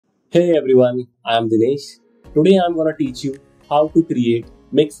Hey everyone, I am Dinesh. Today I am gonna teach you how to create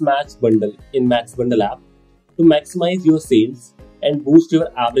mix match bundle in MaxBundle app to maximize your sales and boost your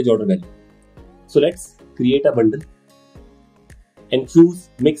average order value. So let's create a bundle and choose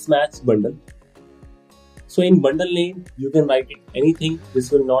mix match bundle. So in bundle name, you can write it anything. This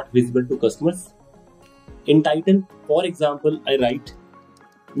will not visible to customers. In title, for example, I write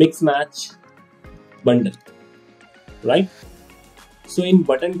mix match bundle, right? So in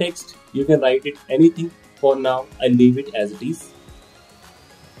button text, you can write it anything. For now, I'll leave it as it is.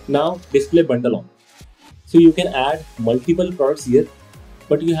 Now display bundle on. So you can add multiple products here,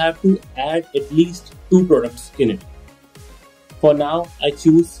 but you have to add at least 2 products in it. For now, I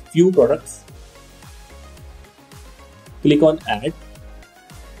choose few products. Click on add.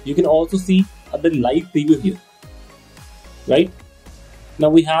 You can also see the live preview here, right? Now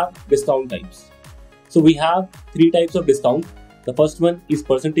we have discount types. So we have 3 types of discount. The first one is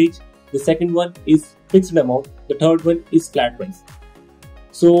percentage, the second one is fixed amount, the third one is flat price.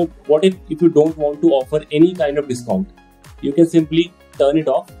 So what if you don't want to offer any kind of discount? You can simply turn it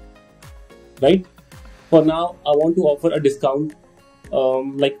off, right? For now, I want to offer a discount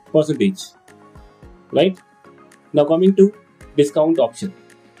like percentage, right? Now coming to discount option.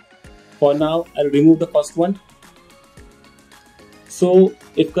 For now, I'll remove the first one. So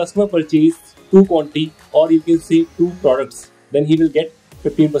if customer purchase 2 quantity or you can say 2 products, then he will get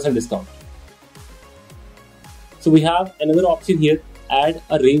 15% discount. So we have another option here, add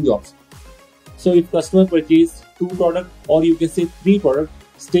a range option. So if customer purchase 2 products or you can say 3 products,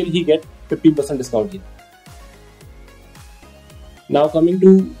 still he get 15% discount here. Now coming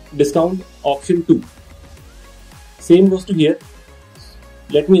to discount option 2. Same goes to here.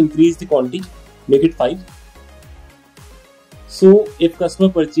 Let me increase the quantity, make it 5. So if customer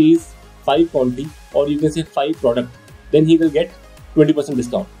purchase 5 quantity or you can say 5 products, then he will get 20%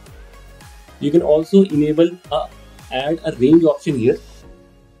 discount. You can also enable add a range option here.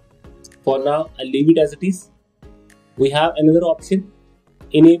 For now, I'll leave it as it is. We have another option,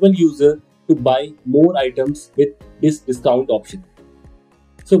 enable user to buy more items with this discount option.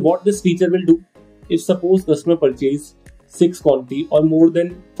 So what this feature will do, if suppose customer purchase 6 quantity or more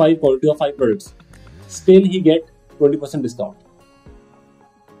than 5 quantity of 5 products, still he get 20% discount.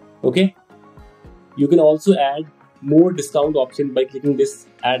 Okay. You can also add more discount option by clicking this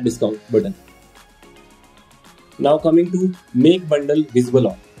add discount button. Now coming to make bundle visible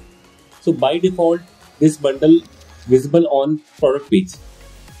on. So by default, this bundle visible on product page.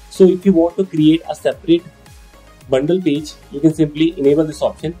 So if you want to create a separate bundle page, you can simply enable this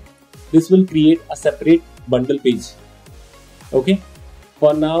option. This will create a separate bundle page. Okay.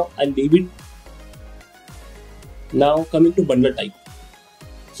 For now, I'll leave it. Now coming to bundle type.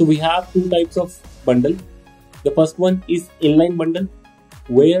 So we have 2 types of bundle. The first one is inline bundle,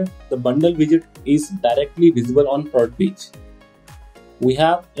 where the bundle widget is directly visible on product page. We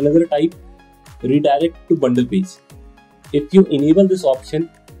have another type, redirect to bundle page. If you enable this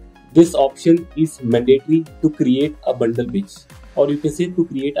option is mandatory to create a bundle page, or you can say to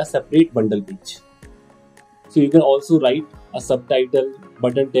create a separate bundle page. So you can also write a subtitle,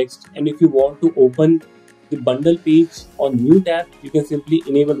 button text, and if you want to open the bundle page on new tab, you can simply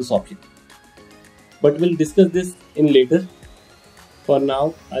enable this option. But we'll discuss this in later. For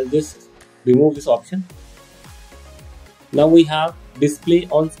now, I'll just remove this option. Now we have display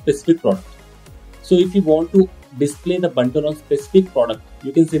on specific product. So if you want to display the bundle on specific product,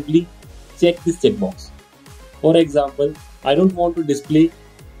 you can simply check this checkbox. For example, I don't want to display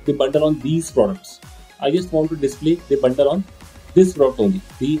the bundle on these products. I just want to display the bundle on this product only,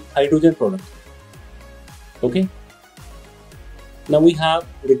 the hydrogen product. Okay. Now we have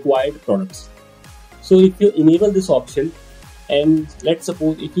required products. So if you enable this option, and let's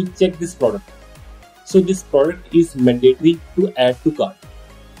suppose if you check this product, so this product is mandatory to add to cart,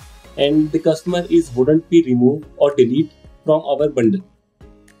 and the customer wouldn't be removed or delete from our bundle.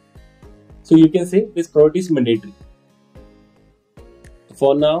 So you can say this product is mandatory.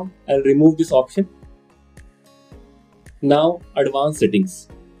 For now, I'll remove this option. Now advanced settings.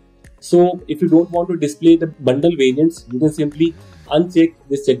 So if you don't want to display the bundle variants, you can simply uncheck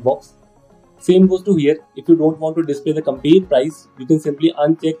this checkbox. Same goes to here. If you don't want to display the compare price, you can simply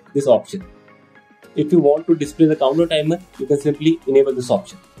uncheck this option. If you want to display the counter timer, you can simply enable this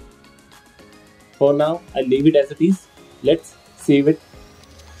option. For now, I'll leave it as it is. Let's save it.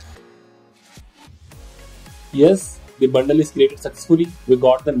 Yes, the bundle is created successfully. We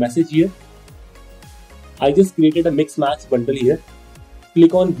got the message here. I just created a mix match bundle here.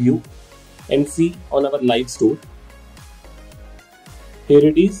 Click on view and see on our live store. Here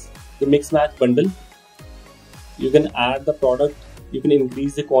it is, the mix match bundle. You can add the product you can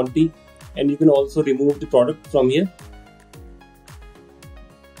increase the quantity, and you can also remove the product from here.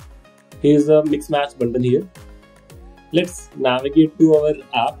 Here's a mix match bundle here. Let's navigate to our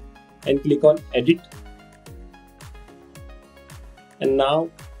app and click on edit, and now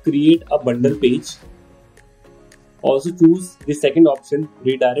create a bundle page. Also choose the second option,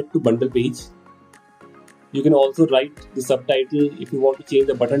 redirect to bundle page. You can also write the subtitle if you want to change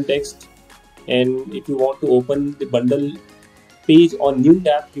the button text, and if you want to open the bundle page on new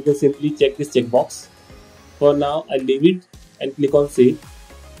tab, you can simply check this checkbox. For now, I'll leave it and click on save.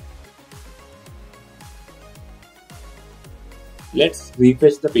 Let's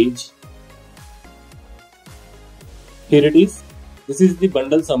refresh the page. Here it is. This is the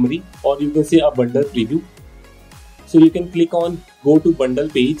bundle summary, or you can say a bundle preview. So you can click on go to bundle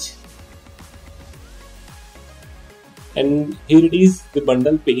page, and here it is, the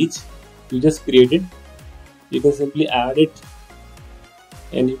bundle page you just created. You can simply add it,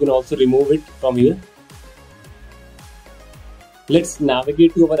 and you can also remove it from here. Let's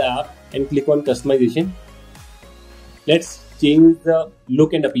navigate to our app and click on customization. Let's change the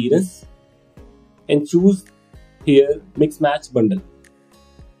look and appearance and choose here mix match bundle.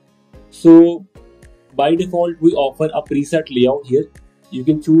 So by default we offer a preset layout here. You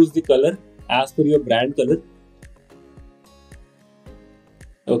can choose the color as per your brand color.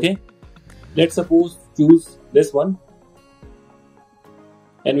 Okay, let's suppose choose this one,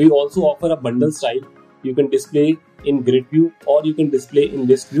 and we also offer a bundle style. You can display in grid view or you can display in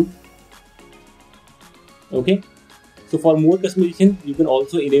list view. Okay, so for more customization you can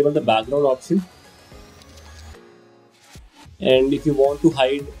also enable the background option, and if you want to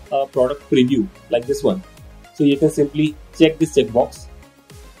hide a product preview like this one, so you can simply check this checkbox,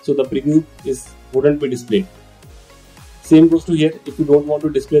 so the preview wouldn't be displayed. Same goes to here. If you don't want to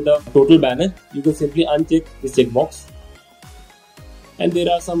display the total banner, you can simply uncheck this checkbox. And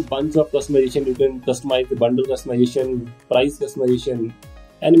there are some bunch of customization. You can customize the bundle customization, price customization,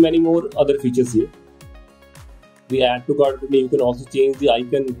 and many more other features here. The add to cart button, you can also change the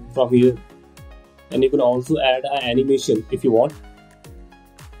icon from here, and you can also add an animation if you want.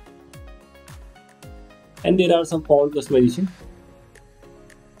 And there are some font customization,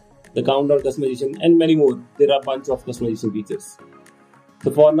 the countdown customization, and many more. There are a bunch of customization features.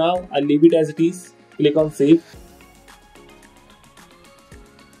 So for now, I'll leave it as it is. Click on save.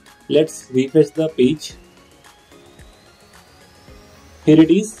 Let's refresh the page. Here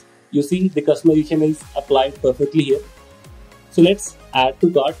it is. You see the customization is applied perfectly here. So let's add to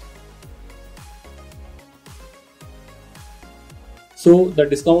cart. So the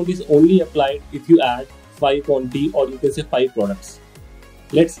discount is only applied if you add 5 quantity, or you can say 5 products.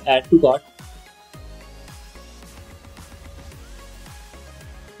 Let's add to cart.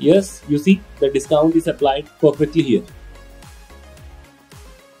 Yes, you see the discount is applied perfectly here.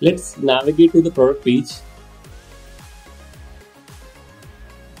 Let's navigate to the product page.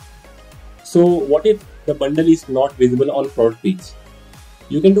 So what if the bundle is not visible on product page?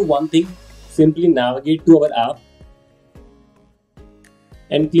 You can do one thing. Simply navigate to our app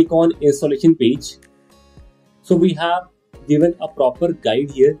and click on installation page. So we have given a proper guide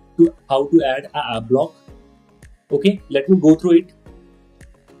here to how to add an app block. Okay, let me go through it.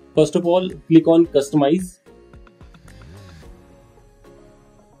 First of all, click on customize.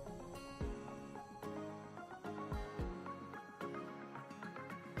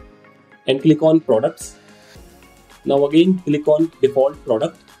 And click on products. Now again click on default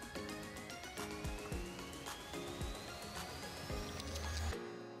product.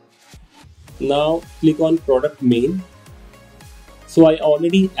 Now click on product main. So I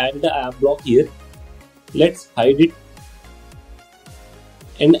already added the app block here. Let's hide it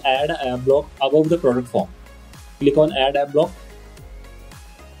and add an app block above the product form. Click on add app block.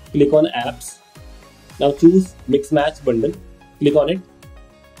 Click on apps. Now choose mix match bundle. Click on it.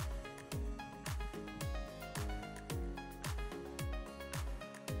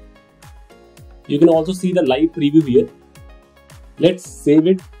 You can also see the live preview here. Let's save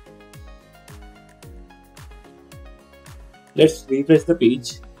it. Let's refresh the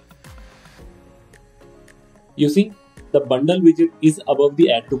page. You see the bundle widget is above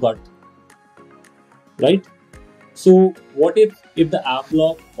the add to cart, right? So what if the app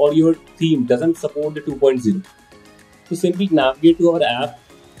block or your theme doesn't support the 2.0? So simply navigate to our app,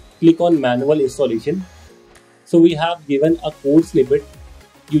 click on manual installation. So we have given a code snippet.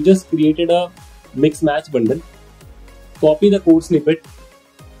 You just created a mix match bundle. Copy the code snippet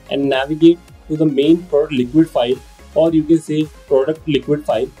and navigate to the main product liquid file, or you can say product liquid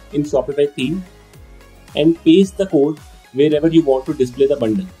file in Shopify theme, and paste the code wherever you want to display the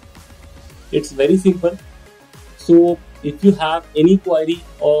bundle. It's very simple. So If you have any query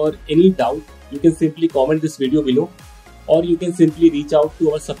or any doubt, you can simply comment this video below, or you can simply reach out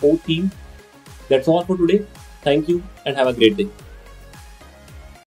to our support team. That's all for today. Thank you and have a great day.